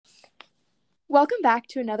Welcome back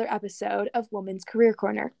to another episode of Woman's Career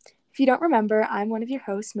Corner. If you don't remember, I'm one of your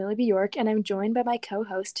hosts, Millie Bjork, and I'm joined by my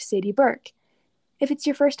co-host, Sadie Burke. If it's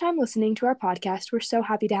your first time listening to our podcast, we're so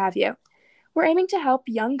happy to have you. We're aiming to help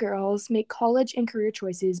young girls make college and career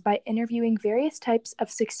choices by interviewing various types of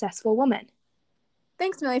successful women.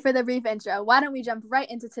 Thanks, Millie, for the brief intro. Why don't we jump right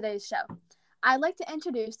into today's show? I'd like to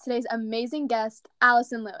introduce today's amazing guest,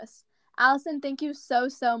 Allison Lewis. Allison, thank you so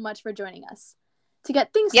much for joining us. To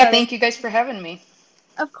get things started... Yeah, thank you guys for having me.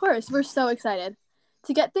 Of course, we're so excited.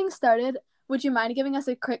 To get things started, would you mind giving us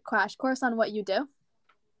a quick crash course on what you do?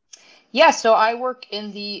 Yeah, so I work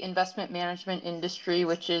in the investment management industry,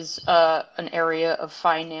 which is an area of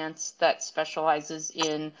finance that specializes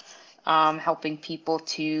in helping people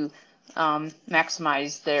to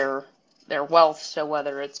maximize their wealth. So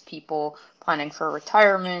whether it's people planning for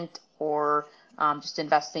retirement or just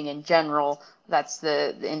investing in general, that's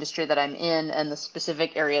the industry that I'm in. And the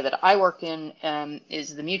specific area that I work in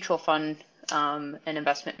is the mutual fund and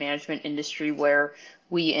investment management industry, where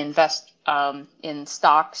we invest in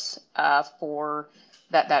stocks for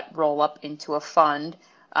that roll up into a fund.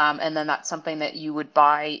 And then that's something that you would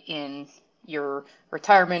buy in your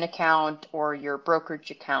retirement account or your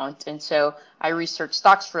brokerage account. And so I research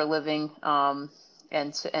stocks for a living,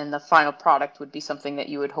 and the final product would be something that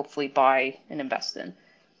you would hopefully buy and invest in.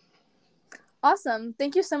 Awesome.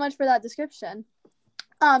 Thank you so much for that description.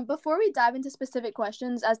 Before we dive into specific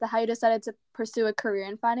questions as to how you decided to pursue a career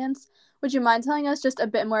in finance, would you mind telling us just a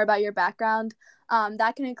bit more about your background?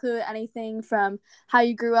 That can include anything from how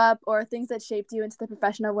you grew up or things that shaped you into the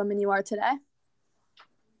professional woman you are today.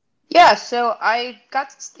 Yeah, so I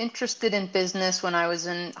got interested in business when I was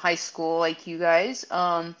in high school, like you guys.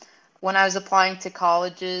 When I was applying to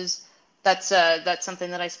colleges, that's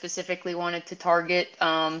something that I specifically wanted to target.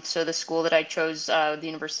 So the school that I chose, the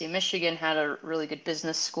University of Michigan, had a really good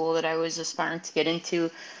business school that I was aspiring to get into,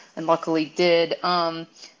 and luckily did.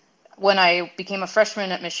 When I became a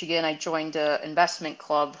freshman at Michigan, I joined an investment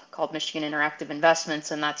club called Michigan Interactive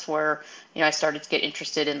Investments, and that's where I started to get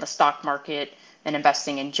interested in the stock market and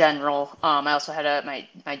investing in general. I also had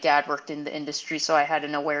my dad worked in the industry, so I had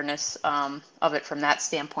an awareness of it from that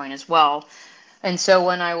standpoint as well. And so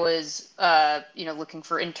when I was looking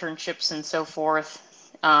for internships and so forth,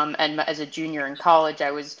 and as a junior in college, I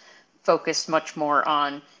was focused much more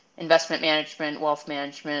on investment management, wealth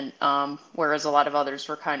management, whereas a lot of others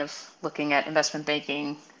were kind of looking at investment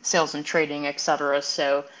banking, sales and trading, et cetera.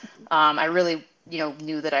 So I really,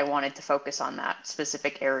 knew that I wanted to focus on that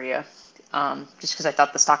specific area, just because I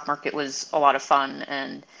thought the stock market was a lot of fun,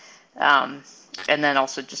 and then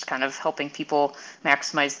also just kind of helping people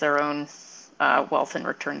maximize their own wealth and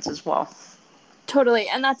returns as well. Totally,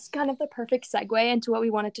 and that's kind of the perfect segue into what we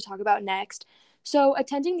wanted to talk about next. So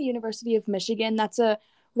attending the University of Michigan, that's a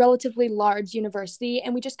relatively large university,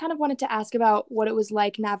 and we just kind of wanted to ask about what it was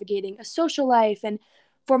like navigating a social life and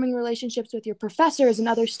forming relationships with your professors and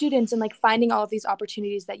other students, and like finding all of these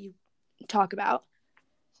opportunities that you talk about.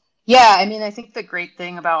 Yeah, I mean, I think the great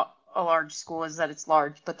thing about a large school is that it's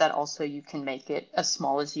large, but that also you can make it as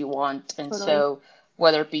small as you want. And Totally. so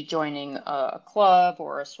whether it be joining a club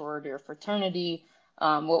or a sorority or fraternity,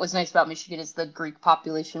 what was nice about Michigan is the Greek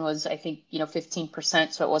population was, I think,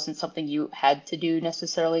 15%. So it wasn't something you had to do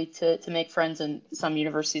necessarily to make friends. And some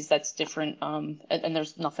universities that's different. And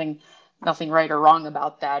there's nothing right or wrong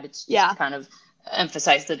about that. It's just to kind of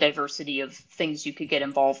emphasize the diversity of things you could get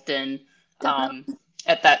involved in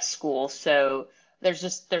at that school. So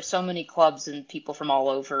there's so many clubs and people from all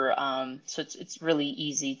over. So it's really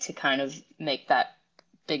easy to kind of make that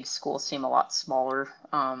big school seem a lot smaller.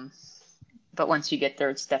 But once you get there,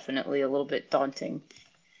 it's definitely a little bit daunting.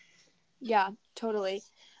 Yeah, totally.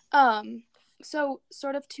 So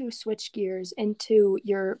sort of to switch gears into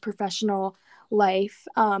your professional life,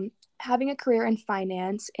 having a career in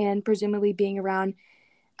finance and presumably being around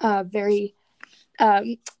very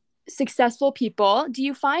successful people, do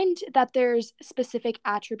you find that there's specific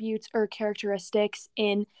attributes or characteristics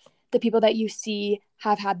in the people that you see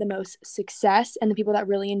have had the most success and the people that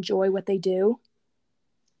really enjoy what they do?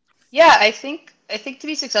 Yeah, I think to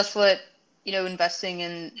be successful at investing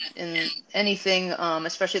in anything,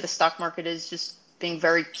 especially the stock market, is just being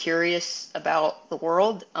very curious about the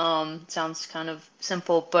world. Sounds kind of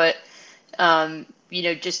simple, but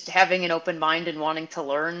just having an open mind and wanting to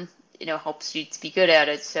learn, helps you to be good at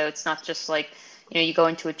it. So it's not just like, you go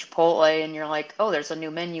into a Chipotle and you're like, oh, there's a new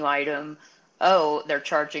menu item. Oh, they're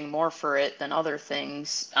charging more for it than other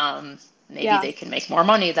things. Maybe they can make more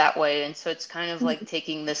money that way. And so it's kind of like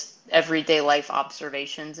taking this everyday life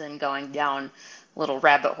observations and going down little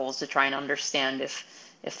rabbit holes to try and understand if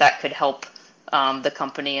that could help the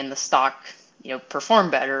company and the stock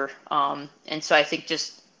perform better. And so I think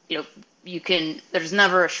just, there's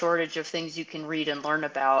never a shortage of things you can read and learn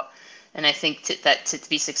about. And I think that to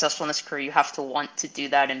be successful in this career, you have to want to do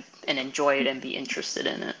that and enjoy it and be interested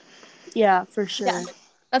in it. Yeah, for sure. Yeah,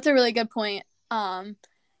 that's a really good point.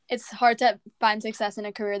 It's hard to find success in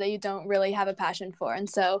a career that you don't really have a passion for. And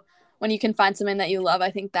so when you can find something that you love,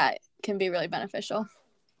 I think that can be really beneficial.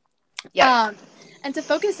 Yeah. And to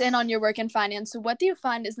focus in on your work in finance, what do you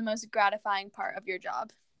find is the most gratifying part of your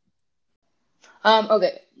job?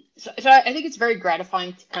 Okay. So I think it's very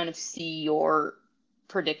gratifying to kind of see your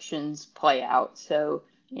predictions play out. So,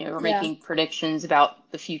 we're making predictions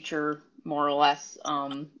about the future, more or less,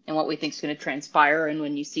 and what we think is going to transpire. And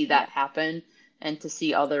when you see that happen, and to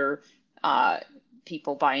see other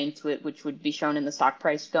people buy into it, which would be shown in the stock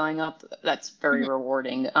price going up, that's very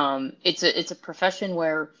rewarding. It's a profession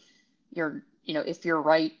where if you're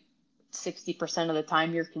right 60% of the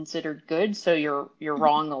time, you're considered good. So you're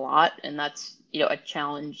wrong a lot, and that's a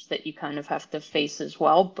challenge that you kind of have to face as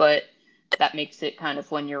well. But that makes it kind of,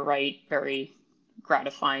 when you're right, very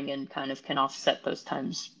gratifying, and kind of can offset those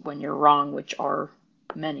times when you're wrong, which are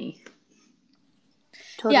many.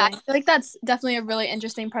 Totally. Yeah, I feel like that's definitely a really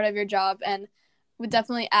interesting part of your job, and would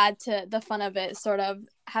definitely add to the fun of it, sort of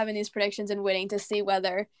having these predictions and waiting to see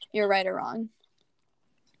whether you're right or wrong.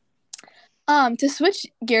 To switch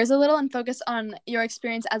gears a little and focus on your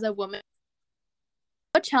experience as a woman,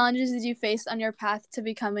 what challenges did you face on your path to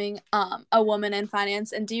becoming a woman in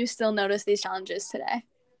finance, and do you still notice these challenges today?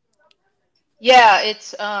 Yeah,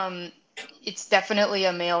 it's definitely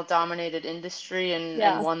a male-dominated industry,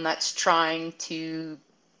 and one that's trying to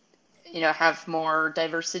have more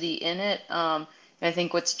diversity in it. And I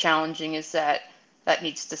think what's challenging is that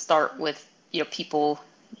needs to start with people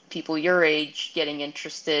your age getting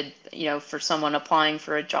interested. For someone applying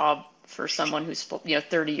for a job, for someone who's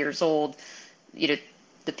 30 years old, the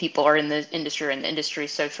people are in the industry.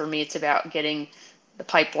 So for me, it's about getting the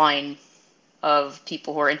pipeline of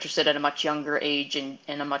people who are interested at a much younger age, and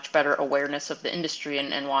a much better awareness of the industry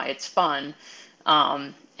and why it's fun.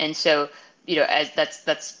 And so, as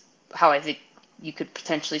that's how I think you could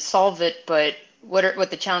potentially solve it. But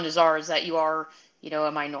what the challenges are is that you are,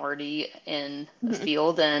 a minority in the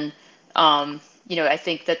field. And, I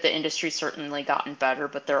think that the industry's certainly gotten better,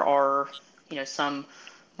 but there are, some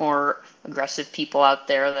more aggressive people out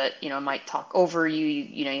there that, might talk over you.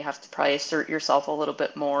 You have to probably assert yourself a little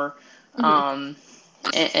bit more.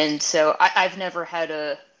 And so I've never had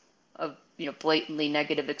a blatantly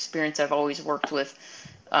negative experience. I've always worked with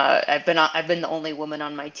I've been the only woman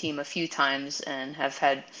on my team a few times, and have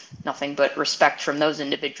had nothing but respect from those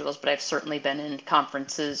individuals. But I've certainly been in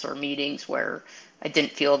conferences or meetings where I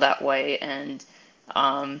didn't feel that way, and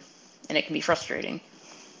it can be frustrating.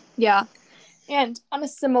 Yeah. And on a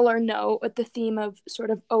similar note, with the theme of sort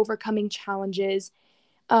of overcoming challenges,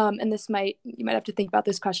 and you might have to think about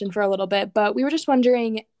this question for a little bit, but we were just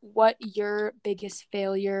wondering what your biggest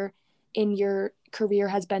failure in your career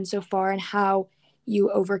has been so far, and how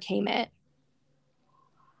you overcame it.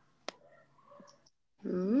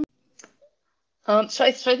 So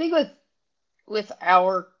I think with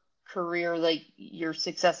our career, like, your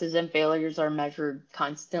successes and failures are measured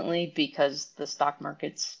constantly, because the stock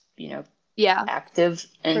market's active.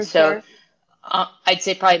 And so I'd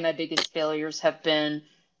say probably my biggest failures have been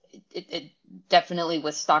it definitely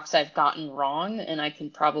with stocks I've gotten wrong, and I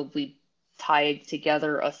can probably tie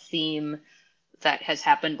together a theme that has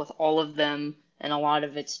happened with all of them. And a lot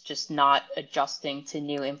of it's just not adjusting to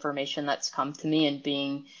new information that's come to me, and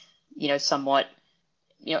being, somewhat,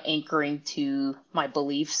 anchoring to my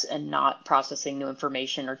beliefs, and not processing new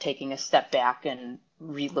information, or taking a step back and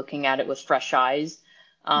re-looking at it with fresh eyes.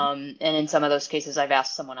 And in some of those cases, I've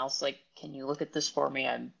asked someone else, like, can you look at this for me?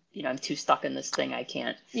 I'm too stuck in this thing. I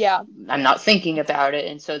can't. Yeah. I'm not thinking about it.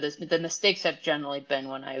 And so the mistakes have generally been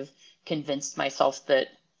when I've convinced myself that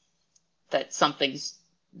something's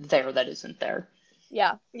there that isn't there.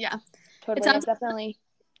 Yeah. Totally. I've definitely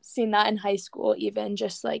seen that in high school, even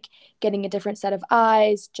just like getting a different set of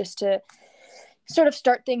eyes, just to sort of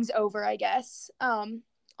start things over, I guess. On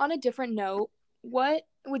a different note, what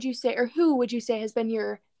would you say, or who would you say has been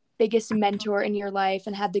your biggest mentor in your life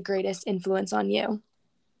and had the greatest influence on you?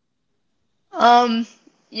 I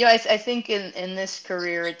think in this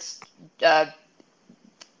career, it's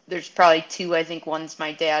there's probably two. I think one's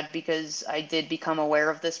my dad, because I did become aware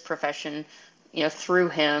of this profession, through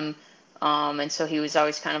him. And so he was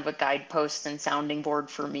always kind of a guidepost and sounding board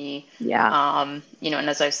for me. Yeah. And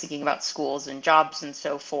as I was thinking about schools and jobs and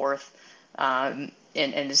so forth, and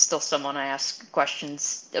is still someone I ask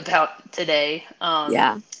questions about today.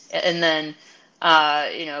 Yeah. And then,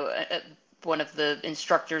 one of the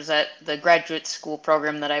instructors at the graduate school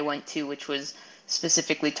program that I went to, which was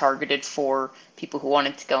specifically targeted for people who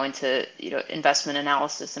wanted to go into, investment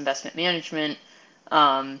analysis, investment management.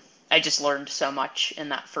 I just learned so much in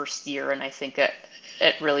that first year, and I think it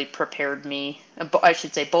really prepared me. I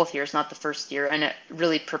should say both years, not the first year, and it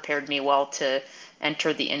really prepared me well to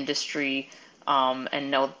enter the industry,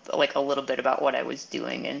 and know like a little bit about what I was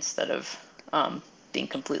doing instead of being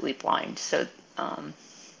completely blind. So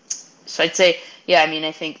I'd say, yeah, I mean,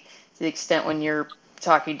 I think to the extent when you're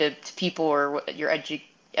talking to people or your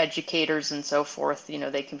educators and so forth,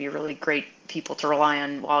 they can be really great people to rely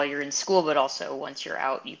on while you're in school, but also once you're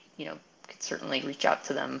out, you could certainly reach out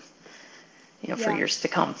to them, for years to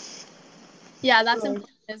come. Yeah, that's important,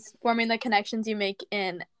 is forming the connections you make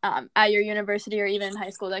in at your university or even in high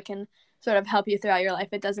school that can sort of help you throughout your life.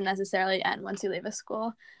 It doesn't necessarily end once you leave a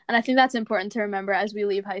school. And I think that's important to remember as we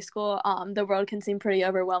leave high school. The world can seem pretty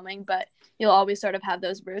overwhelming, but you'll always sort of have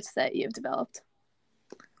those roots that you've developed.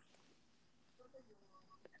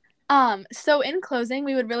 So in closing,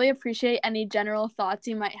 we would really appreciate any general thoughts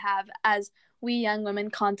you might have as we young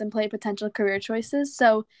women contemplate potential career choices.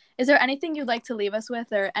 So is there anything you'd like to leave us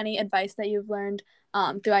with, or any advice that you've learned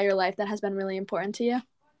throughout your life that has been really important to you?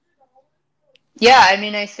 Yeah, I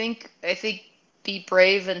mean, I think be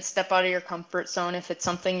brave and step out of your comfort zone. If it's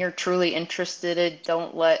something you're truly interested in,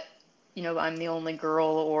 don't let, I'm the only girl,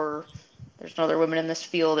 or there's no other women in this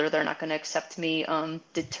field, or they're not going to accept me,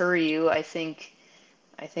 deter you. I think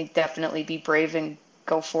definitely be brave and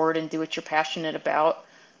go forward and do what you're passionate about.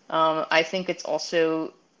 I think it's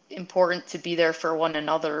also important to be there for one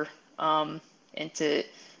another, and to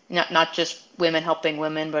not just women helping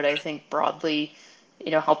women, but I think broadly,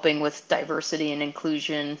 helping with diversity and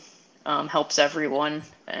inclusion helps everyone,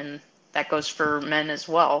 and that goes for men as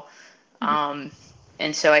well. And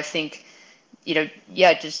so I think,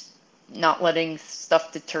 yeah, just not letting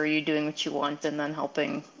stuff deter you doing what you want, and then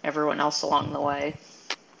helping everyone else along the way.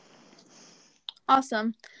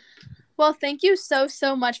 Awesome. Well, thank you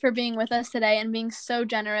so much for being with us today and being so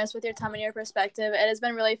generous with your time and your perspective. It has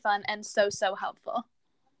been really fun and so helpful.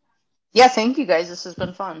 Yeah, thank you guys. This has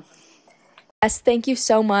been fun. Yes, thank you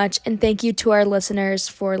so much, and thank you to our listeners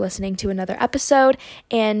for listening to another episode.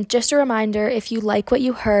 And just a reminder, if you like what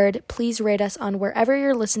you heard, please rate us on wherever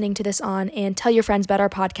you're listening to this on, and tell your friends about our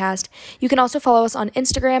podcast. You can also follow us on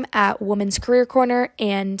Instagram at Women's Career Corner,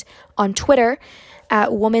 and on Twitter at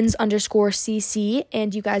womens_cc,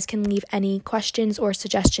 and you guys can leave any questions or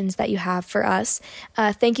suggestions that you have for us.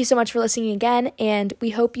 Thank you so much for listening again, and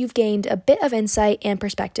we hope you've gained a bit of insight and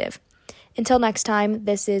perspective. Until next time,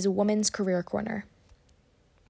 this is Women's Career Corner.